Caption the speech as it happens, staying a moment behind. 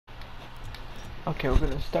Okay, we're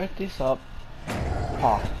gonna start this up.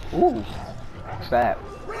 Oh, ooh, what's that?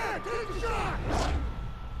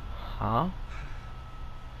 Huh?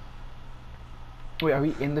 Wait, are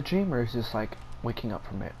we in the dream or is this like waking up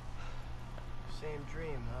from it? Same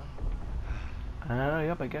dream, huh?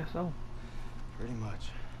 Yep, I guess so. Pretty much.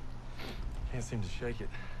 Can't seem to shake it.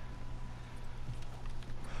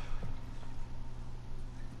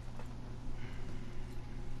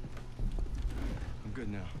 I'm good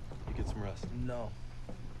now. You get some rest. No.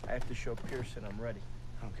 I have to show Pearson I'm ready.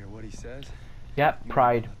 I don't care what he says. Yep,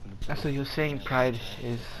 pride. That's what you're saying. Pride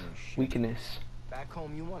is weakness. Back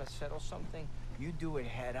home, you want to settle something, you do it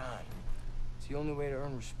head on. It's the only way to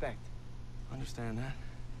earn respect. Understand that?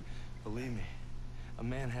 Believe me, a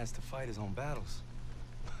man has to fight his own battles.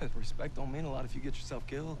 But respect don't mean a lot if you get yourself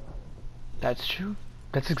killed. That's true.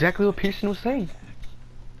 That's exactly what Pearson was saying.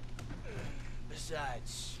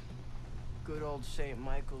 Besides, good old St.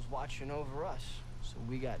 Michael's watching over us, so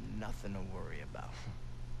we got nothing to worry about.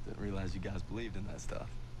 Didn't realize you guys believed in that stuff.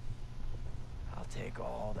 I'll take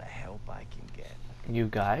all the help I can get. You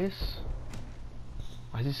guys?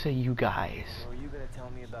 Why does it say you guys? So are you gonna tell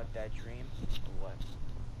me about that dream, or what?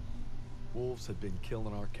 Wolves had been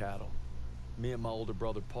killing our cattle. Me and my older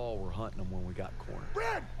brother Paul were hunting them when we got cornered.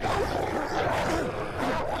 Brad! Brad,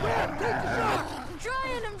 take the shot! I'm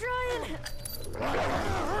trying!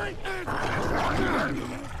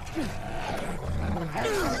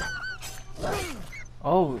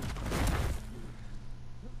 Oh.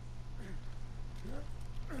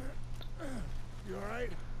 You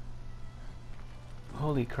alright?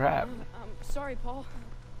 Holy crap. Sorry, Paul.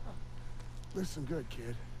 Listen good,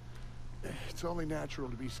 kid. It's only natural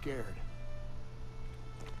to be scared.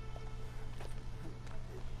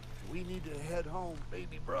 We need to head home,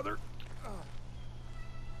 baby brother.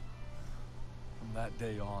 From that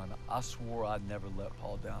day on, I swore I'd never let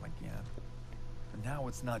Paul down again. And now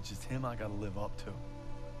it's not just him I gotta live up to.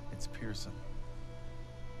 It's Pearson.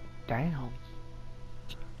 Damn.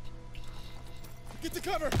 Get the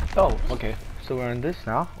cover! Oh, okay. So we're in this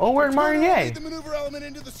now. Oh, we're in Marnier! Lead the maneuver element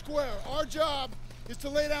into the square. Our job is to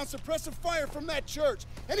lay down suppressive fire from that church.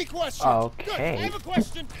 Any questions? Okay. Good. I have a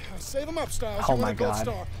question. Save them up, Styles. Oh You my win a gold God.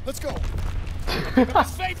 star. Let's go.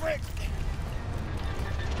 Favorite.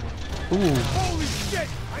 Ooh. Holy shit!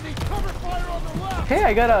 I need cover fire on the left. Hey,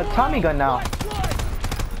 I got a Tommy gun now. Left, right.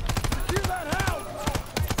 Hear that house?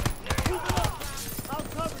 Move it up. I'll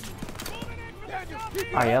cover you. Daniel, keep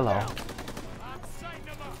your Ah, head yellow. down. I'm sighting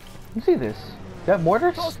them up. You see this? You have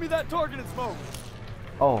mortars? Toss me that target and smoke.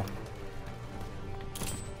 Oh.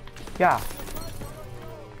 Yeah.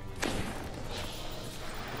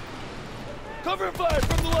 Cover fire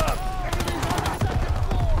from the left. Enemies on the second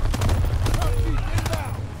floor. Crouch deep,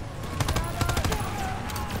 inbound.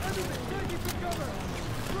 Enemy, taking for cover.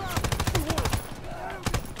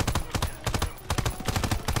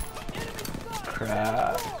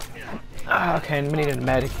 Crap. Ah, okay, we need a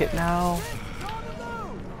medikit now.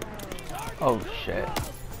 Oh shit.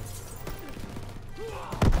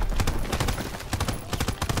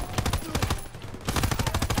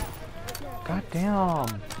 God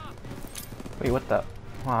damn. Wait, what the?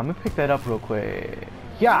 Hold on, I'm gonna pick that up real quick.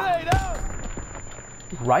 Yeah!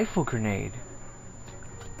 Rifle grenade.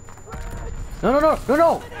 No, no, no, no,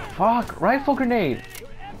 no! Fuck! Rifle grenade!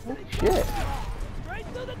 Holy shit.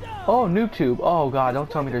 Oh, noob tube. Oh god, don't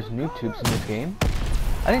tell me there's noob tubes in this game.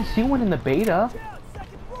 I didn't see one in the beta.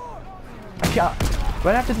 Actually,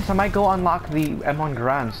 right after this, I might go unlock the M1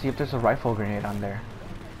 Garand and see if there's a rifle grenade on there.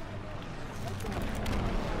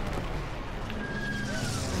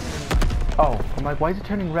 Oh, I'm like, why is it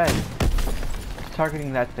turning red? It's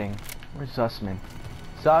targeting that thing. Where's Zussman?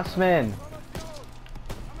 Zussman!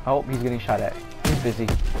 Oh, he's getting shot at. He's busy.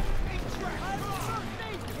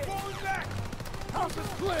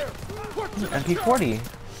 MP40.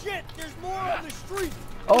 Shit, there's more on the street.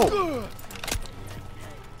 Oh!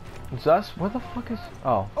 Zus? Where the fuck is...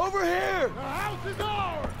 Oh. Over here! The house is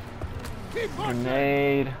ours! Keep pushing!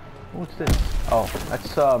 Grenade. What's this? Oh,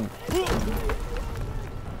 that's,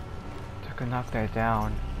 Took a knock that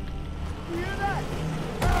down. You hear that?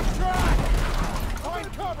 Half track!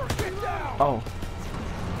 Find cover! Get down! Oh.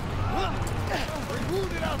 We're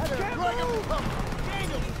wounded out there! Drag him to cover!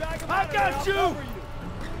 Daniel, drag him out I got you!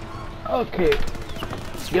 Okay.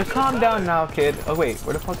 You calm down now, kid. Oh wait,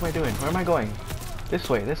 where the fuck am I doing? Where am I going? This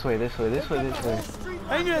way, this way, this way, this way, this way.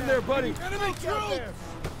 Hang in there, buddy. Enemy troops!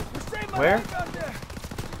 Where?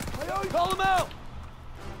 Call him out.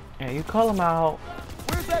 Yeah, you call him out.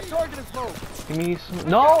 Where's that target and smoke? Give me some...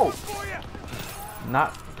 No!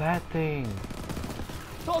 Not that thing.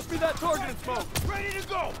 Toss me that target and smoke. Ready to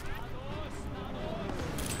go!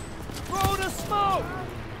 Throw the smoke!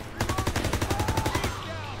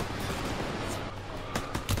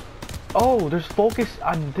 Oh, there's focus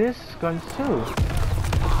on this guns too.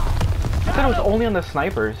 I thought it was only on the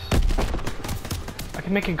snipers. I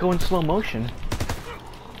can make it go in slow motion.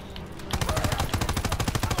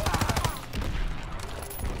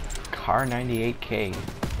 Car 98K.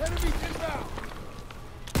 Enemies inbound!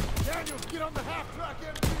 Daniels, get on the half-track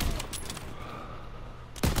enemy!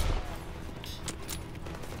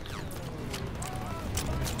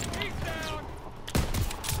 He's down!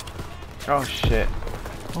 Oh shit.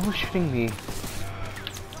 What was shooting me?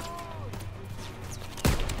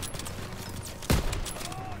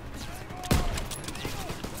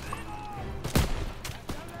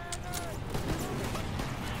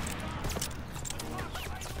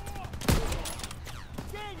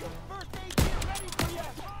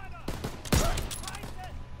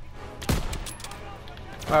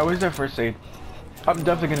 Alright, where's that first aid? I'm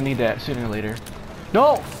definitely gonna need that sooner or later.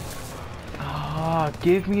 No! Ah,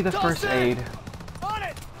 give me the first aid. On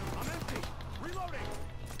it! I'm empty! Reloading!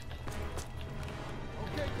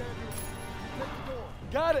 Okay, Daniel. You take the door.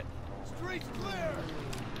 Got it. Street's clear!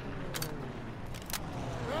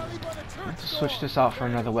 Rally by the church Let's door. switch this out for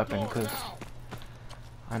another Daniels, weapon door because now.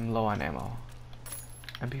 I'm low on ammo.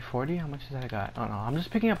 MP40? How much is that I got? Oh no, I'm just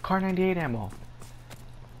picking up Car 98 ammo.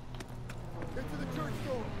 Get to the church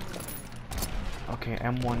door. Okay,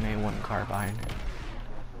 M1A1 carbine.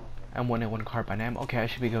 M1A1 carbine ammo. Okay, I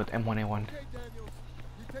should be good with M1A1. Okay, Daniels.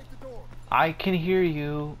 You take the door. I can hear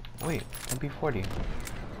you. Wait, MP40.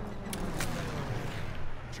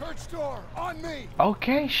 Church door, on me!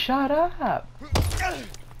 Okay, shut up.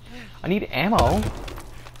 I need ammo.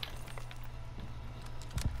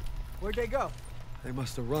 Where'd they go? They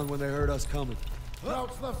must have run when they heard us coming.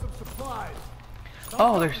 Krauts left some supplies.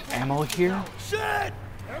 Oh, there's ammo here. Shit!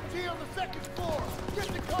 MG on the second floor! Get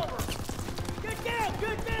the cover! Get down!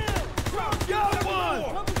 Get down! Krauts, got one!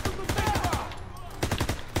 Coming from the back!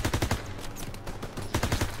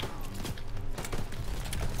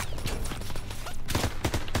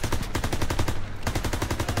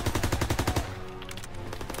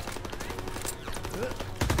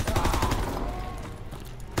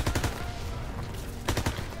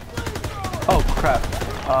 Oh crap.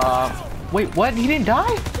 Wait, what? He didn't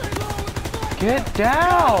die? Get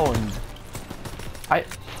down!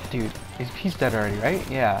 Dude, he's dead already,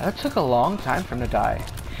 right? Yeah, that took a long time for him to die.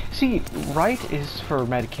 See, right is for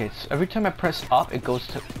medkits. Every time I press up, it goes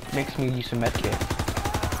to, makes me use a medkit.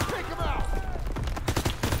 Take him out!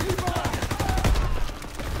 Keep on!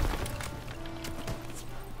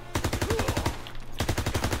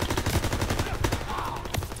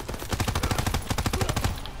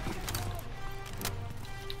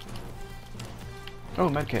 Oh,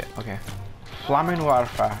 medkit, okay. Flaming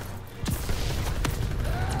Warfare.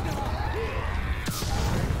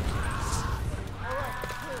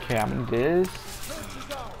 Okay, I'm in this. Church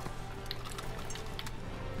is out!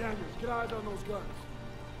 Daniels, get eyes on those guns.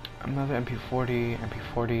 Another MP40,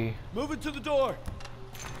 MP40. Move it to the door.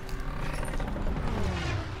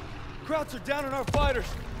 Krauts are down on our fighters.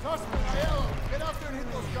 Suspect, Aiello, get out there and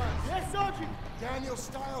hit those guns. Yes, Sergeant! Daniel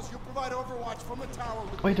Stiles, you'll provide overwatch from the tower.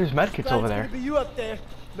 Wait, there's medkits over there. Be you up there.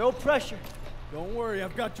 No pressure. Don't worry,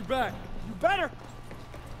 I've got your back. You better.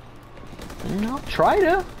 I'll try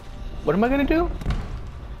to. What am I gonna do?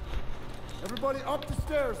 Everybody up the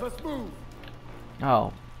stairs, let's move.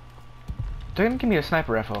 Oh. They're gonna give me a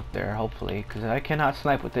sniper rifle up there, hopefully, because I cannot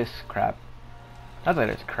snipe with this crap. Not that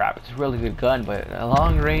it's crap, it's a really good gun, but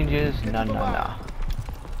long ranges, no.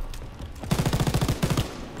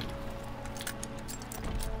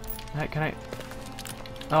 Can I?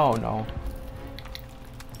 Oh no.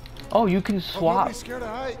 Oh, you can Don't swap. be scared of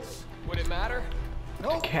heights. Would it matter?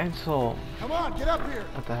 Nope. Cancel. Come on, get up here.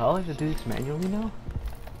 What the hell? I have to do this manually now?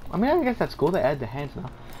 I mean, I guess that's cool. They add the hands now.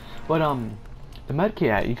 But the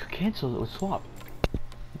medkit, you could cancel it with swap.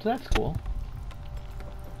 So that's cool.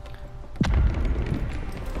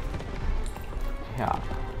 Yeah.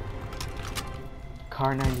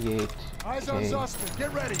 Car 98. Eyes on Okay. suspect,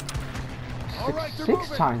 get ready. All right, they're Six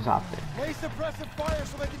moving. times out there. Lay suppressive fire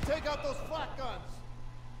so they can take out those flak guns.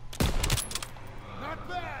 Not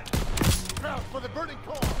bad. Crowd for the burning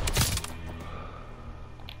car.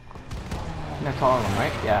 That's all of them,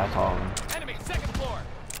 right? Yeah, that's all of them. Enemy, second floor.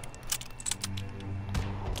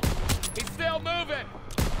 He's still moving.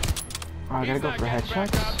 Oh, I gotta He's go not for getting back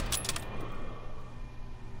headshots.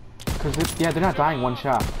 up. Cause yeah, they're not dying one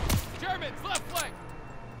shot. Germans, left flank.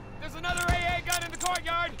 There's another AA gun in the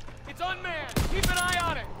courtyard. It's unmanned. Keep an eye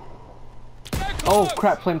on it. They're Oh close.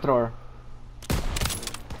 crap, flamethrower.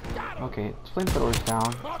 Okay, flamethrower's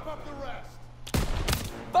down. Mop up the rest.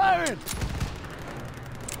 Firing!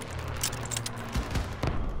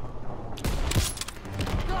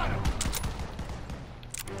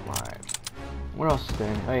 Where else is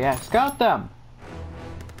there? Oh yeah, scout them!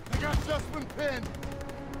 I got Sussman pinned.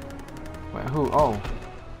 Wait, who? Oh.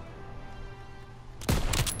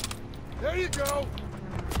 There you go.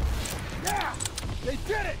 Yeah, they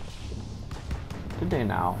did it. Did they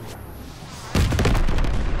now?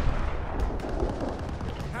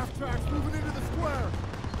 Half tracks moving into the square.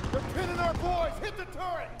 They're pinning our boys. Hit the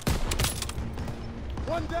turret.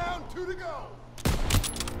 One down, 2 to go.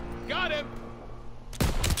 Got him.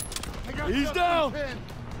 I got He's Sussman down. pinned.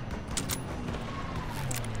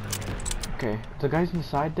 Okay, the guys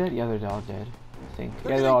inside dead? Yeah, they're all dead. I think.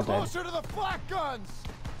 They're Yeah, they're getting all dead. closer to the flak guns.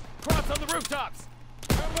 Crops on the rooftops.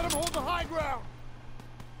 Can't let them hold the high ground.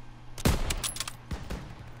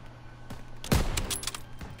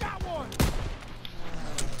 Got one.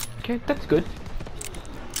 Okay, that's good.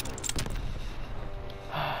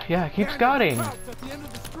 Yeah, keep scouting. At the end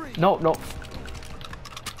of the street. No, no.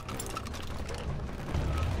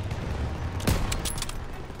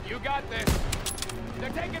 You got this. They're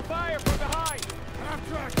taking fire from behind. Half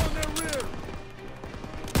track on their rear.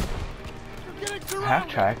 They're getting surrounded. Half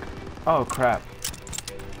track. Oh crap.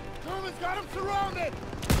 German's got them surrounded.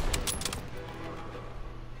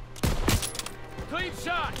 Clean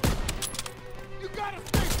shot. You gotta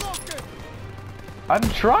stay focused. I'm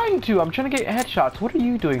trying to. I'm trying to get headshots. What are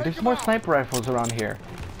you doing? There's more sniper rifles around here.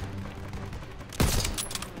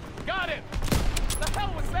 Got him. The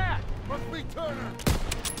hell was that? Must be Turner.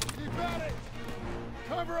 Keep at it.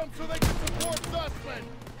 Cover them so they can support Sussman.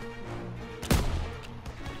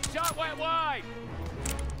 Shot went wide.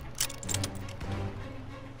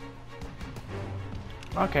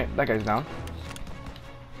 Okay, that guy's down.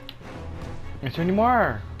 Is there any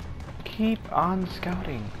more? Keep on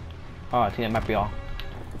scouting. Oh, I think that might be all.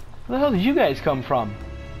 Where the hell did you guys come from?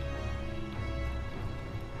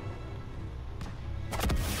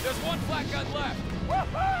 There's one flak gun left.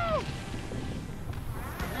 Woohoo!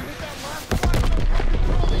 You hit that last one, so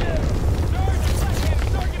control the air.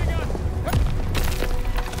 Start getting up.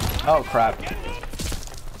 Oh crap.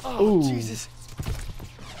 Oh, Ooh. Jesus.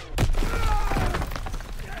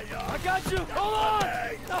 I got you. Hold on.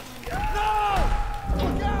 No.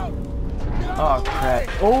 Look out! Get out Oh of the crap.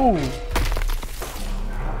 way. Oh.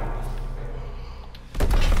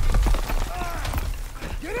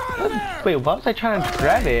 Get out of there! Wait, why was I trying to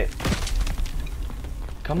grab it?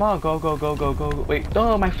 Come on, go, go, go, go, go. Wait,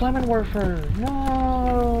 no, my Flamin' Warfare.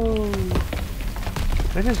 No.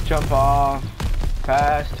 Let's just jump off.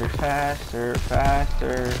 Faster, faster,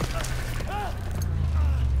 faster.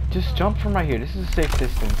 Just jump from right here. This is a safe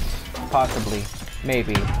distance. Possibly.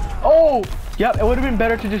 Maybe. Oh! Yep, it would have been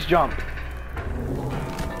better to just jump.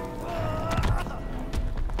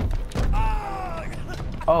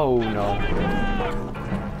 Oh no.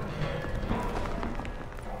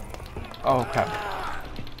 Oh crap.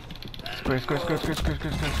 Square, square, square, square, square,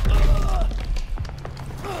 square, square.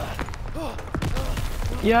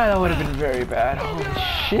 Yeah, that would have been very bad. Holy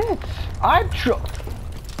shit! I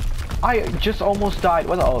just almost died.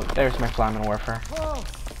 What? Oh, there's my Flamin' Warfare. Oh,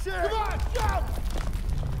 shit! Come on, jump!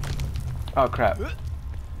 Oh crap.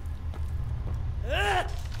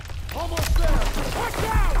 Almost there! Watch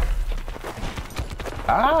out!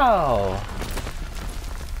 Ow!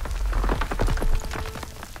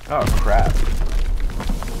 Oh crap.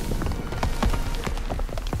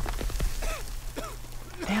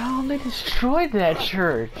 They only destroyed that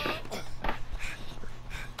church.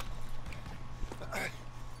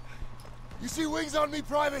 You see wings on me,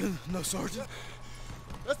 Private? No, Sergeant.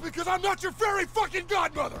 That's because I'm not your fairy fucking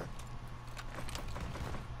godmother!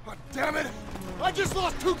 God damn it! I just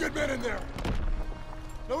lost 2 good men in there!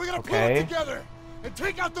 Now we gotta pull Okay. it together and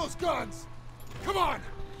take out those guns! Come on!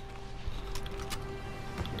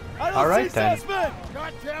 I don't Alright see then. Sussman.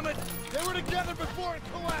 God damn it! They were together before it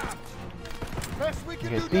collapsed! Best we can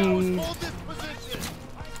Get do now is these. hold this position!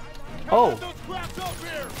 Oh. Get those crafts up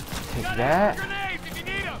here! Take Got that. extra grenades if you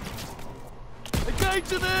need them. Engage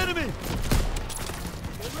the enemy.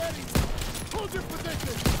 Get ready! Hold your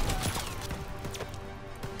position!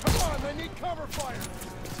 Come on, they need cover fire!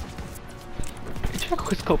 Try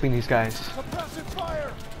quickscoping these guys. Suppressive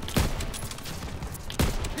fire!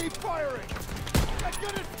 Keep firing! That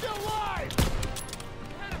gun is still alive!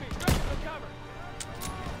 Enemy, ready for cover.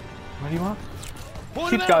 What do you want? Point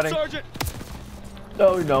Keep him scouting. out, Sergeant.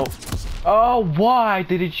 Oh no. Oh, why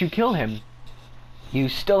didn't you kill him? You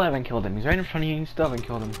still haven't killed him. He's right in front of you. You still haven't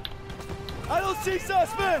killed him. I don't see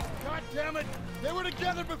Sussman. God damn it! They were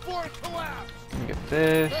together before it collapsed! Let me get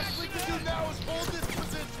this. Best we can do now is hold this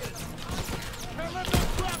position! Can't let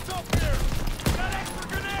those traps up here! Got extra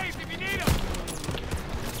grenades if you need them.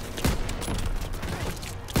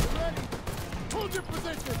 Get ready! Hold your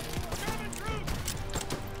position! German troops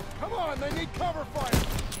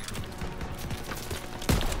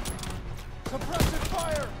Suppressive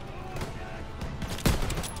fire!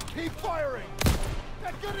 Keep firing!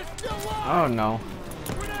 That gun is still live! Oh no.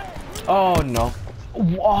 Oh no.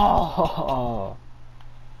 Whoa.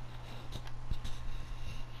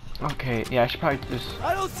 Okay, yeah, I should probably just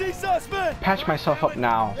I don't see suspect! patch myself up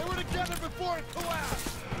now. They were together before it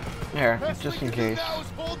collapsed! Here, Best just we in can do case. now is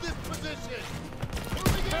hold this position!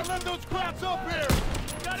 Can't let those crabs up here!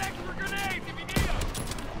 Got extra grenades if you need them.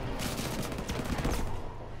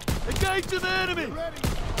 Engage the enemy! Ready?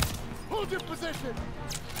 Hold your position!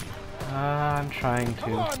 I'm trying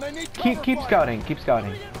Come to. on, they need cover Keep fire. scouting, keep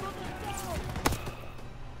scouting.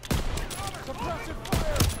 Suppressive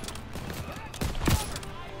fire!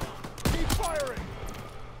 Keep firing!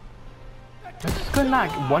 This is good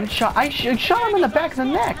knock. One shot. I shot him in the back of the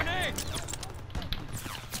neck. Grenades.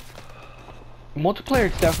 Multiplayer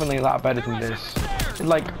is definitely a lot better than this.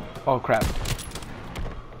 Like, oh crap. Crowds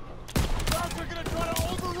are gonna try to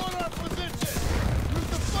overrun our position! Use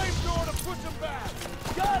the flamethrower to push them back!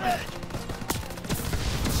 Got it!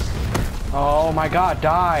 Oh my god,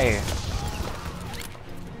 die.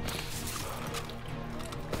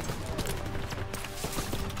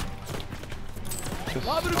 Just,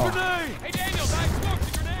 Lobbing a oh. grenade! Hey, Daniels, I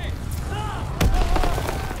smoked the grenade.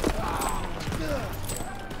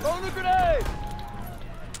 Throwing a grenade!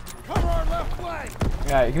 Cover our left flank!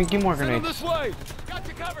 Yeah, you can give more Send him grenades. this way! Got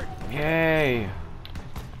you covered. Yay.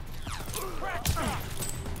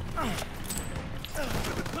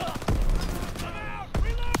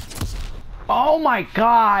 Oh my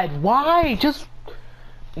god, why? Just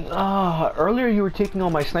earlier you were taking all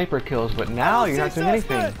my sniper kills, but now you're not doing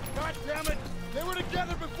anything. God damn it! They were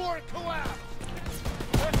together before it collapsed!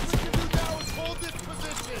 Best we can do now is hold this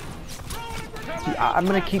position! Can't let I'm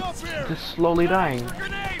those gonna keep crabs up here. just slowly dying.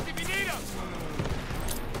 Grenades if you need them.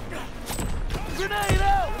 Grenade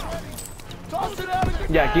out! Toss it out a grenade!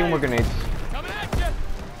 Yeah, give more grenades. Coming at you.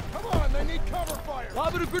 Come on, they need cover fire!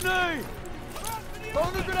 Lobbing a grenade!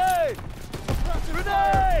 Throwing a grenade! Suppressive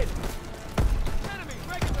Grenade! Enemy,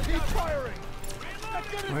 regular fire. Keep cover. firing! That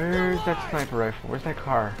gun is Where's still that live. sniper rifle? Where's that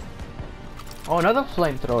car? Oh, another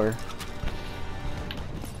flamethrower.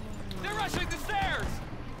 They're rushing the stairs.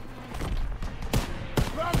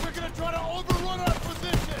 Crowds are gonna try to overrun our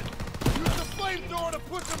position! Use the flamethrower to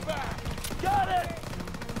push them back! Got it!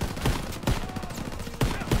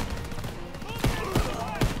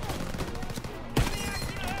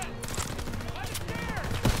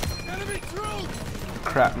 Enemy troops!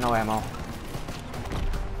 Crap, no ammo.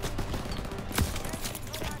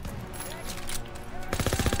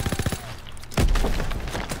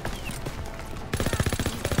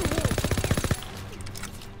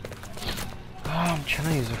 Oh, I'm trying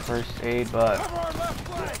to use the first aid, but Cover our left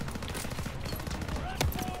flank!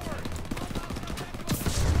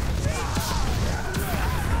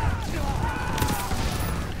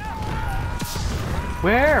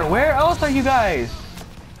 where? Where else are you guys?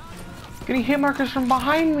 Getting hit markers from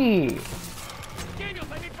behind me. Daniels,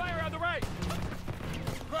 I need fire on the right.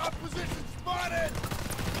 Crowd position spotted!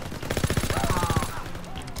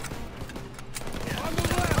 On the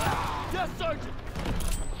left! Yes, Sergeant!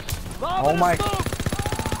 Oh Lobbing my- a smoke!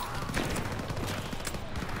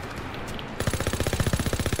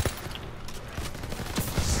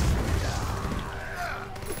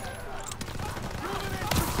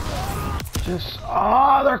 Just,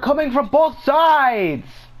 oh, they're coming from both sides.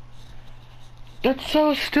 That's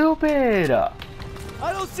so stupid.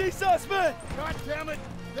 I don't see suspect! God damn it!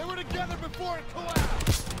 They were together before it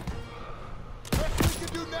collapsed! Best we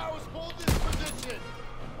can do now is hold this position!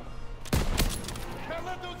 Can't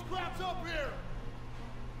let those crabs up here!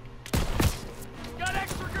 Got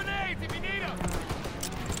extra grenades if you need them.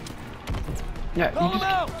 Yeah, Call you them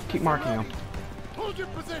out! just keep marking them. Hold your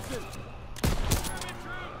position!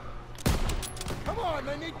 Come on,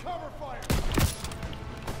 they need cover fire!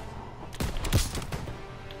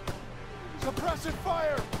 Suppressive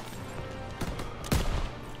fire!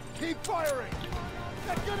 Keep firing!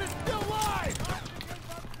 That gun is still live!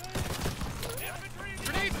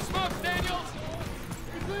 Grenades and smokes, Daniels.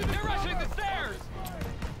 They're rushing the stairs.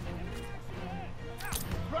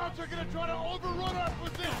 Crowds are gonna try to overrun our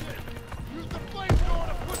position! Use the flamethrower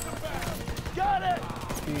to push them back! Got it!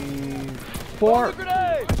 Four. Throwing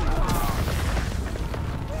a grenade!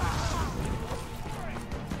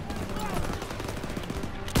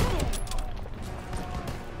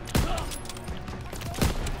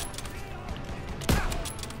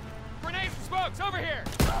 Grenades and smokes over here.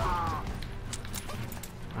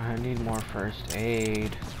 I need more first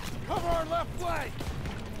aid. Cover our left flank!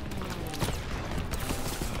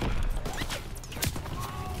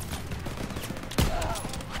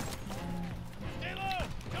 Stay low.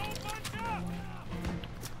 Don't bunch up.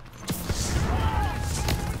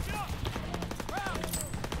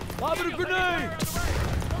 Lobbing a grenade!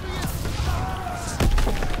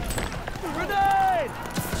 Grenade!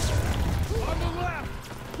 On the left!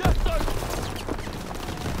 Yes, sir!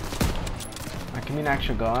 Give me an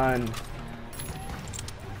actual gun.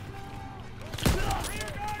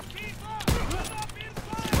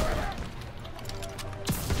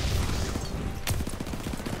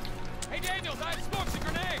 Hey, Daniels, I have smokes and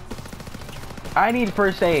grenades. I need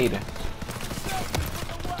first aid.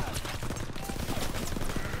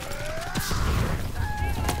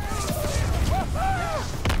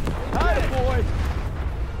 Atta boy!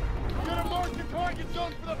 We're gonna mark the target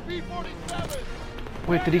zone for the P-47!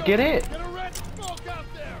 Wait, did he get it? Get a red smoke out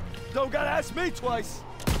there! Don't gotta ask me twice.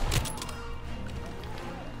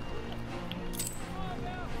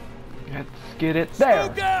 Let's get it there.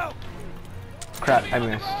 Smoke out! Crap, I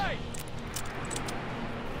missed.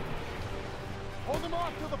 Hold them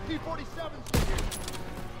off till the P-47's here!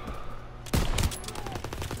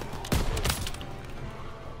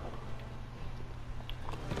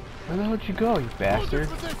 Where the hell did you go, you bastard?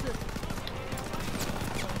 Hold your position!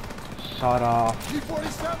 Sawed off.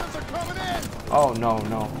 P-47s are coming in! Oh no,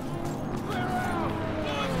 no. Clear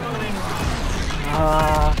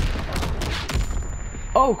out!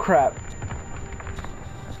 Oh crap.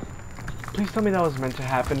 Please tell me that was meant to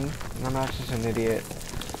happen and I'm not just an idiot.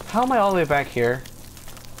 How am I all the way back here?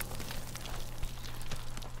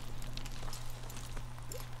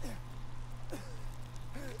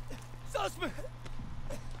 Sussman!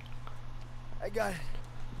 I got it.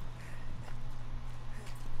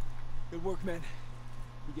 Good work, man.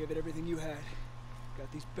 You gave it everything you had.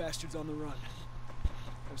 Got these bastards on the run.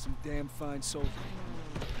 Have some damn fine soldiers.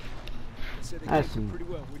 They said they That's captured some pretty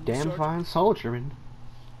well, wouldn't you, damn Sergeant? fine soldierman.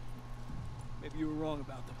 Maybe you were wrong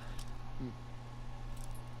about them.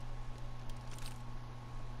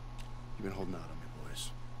 You've been holding out on me,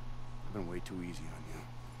 boys. I've been way too easy on you.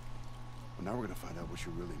 Well, now we're gonna find out what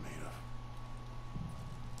you're really made of.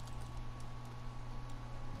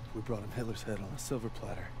 If we brought him Hitler's head on a silver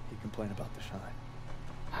platter, he'd complain about the shine.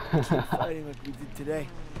 Keep fighting like we did today,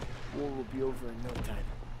 war will be over in no time.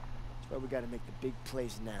 That's why we gotta make the big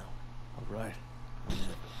plays now. All right.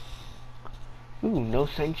 Ooh, no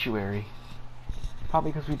sanctuary.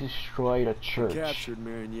 Probably because we destroyed a church. Captured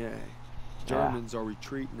Marigny. Germans are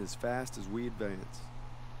retreating as fast as we advance.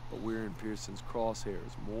 But we're in Pearson's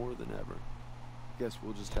crosshairs more than ever. Guess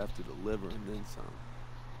we'll just have to deliver and then some.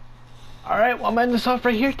 Alright, well I'm ending this off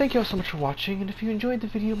right here. Thank you all so much for watching, and if you enjoyed the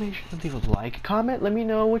video, make sure to leave a like, comment, let me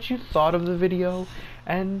know what you thought of the video,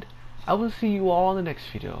 and I will see you all in the next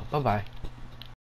video. Bye bye.